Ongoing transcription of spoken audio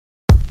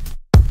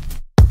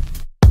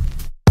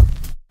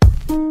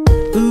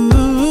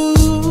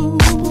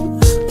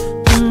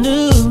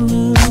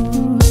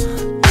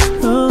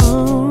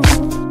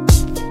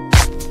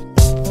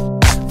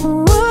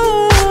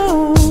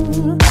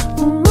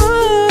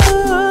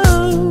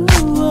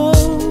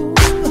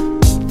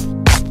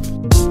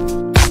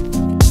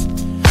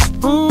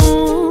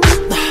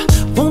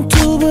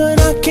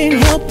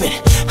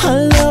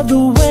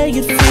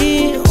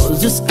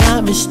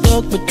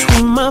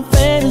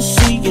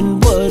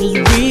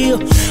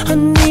feel. I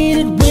need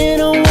it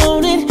when I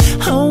want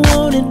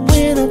it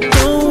when I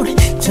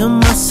don't. Tell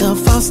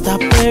myself I'll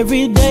stop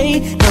every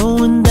day,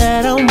 knowing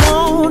that I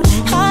won't.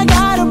 I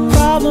got a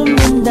problem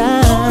and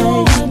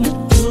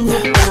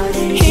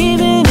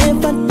even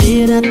if I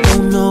did, I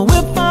don't know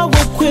if I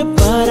would quit,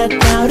 but I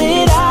doubt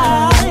it.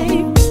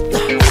 I'm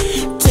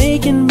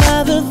taken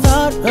by the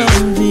thought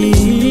of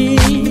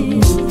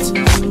it,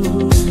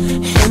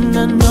 and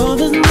I know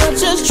this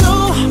much is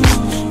true.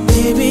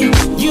 Baby,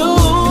 you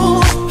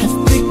have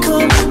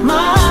become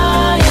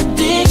my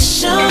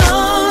addiction.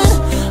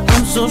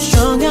 I'm so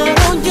strung out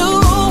on you,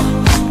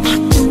 I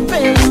can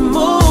barely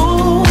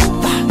move,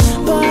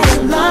 but I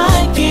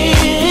like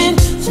it,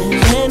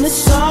 and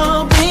it's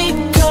all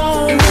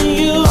because of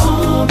you.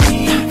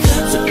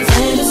 So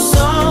then it's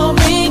all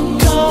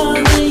because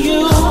of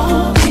you,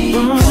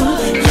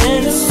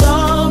 and it's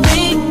all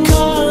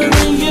because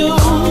of you.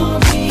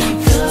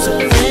 So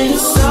then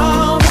it's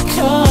all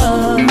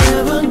because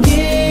never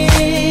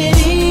get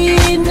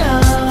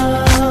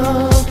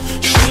enough.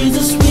 She's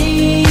the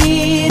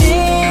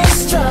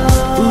sweetest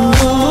drug.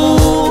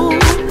 Ooh,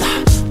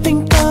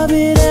 think of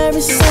it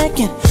every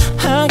second.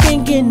 I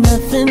can't get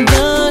nothing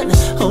done.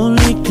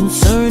 Only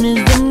concern is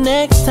the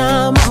next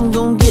time I'm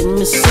gon' get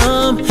me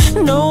some.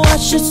 No, I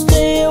should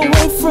stay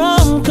away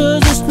from,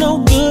 cause it's no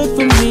good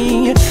for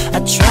me. I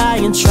try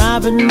and try,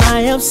 but my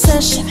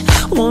obsession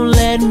won't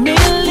let me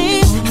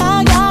leave.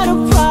 I got a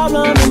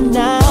problem and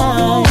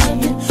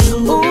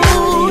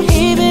ooh,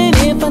 even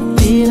if I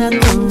did, I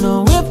don't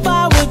know if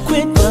I would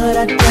quit, but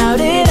I doubt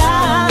it.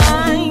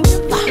 I'm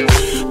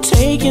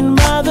taken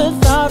by the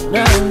thought of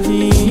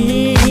it,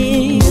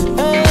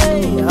 hey.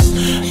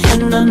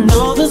 And I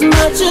know this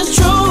much is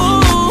true.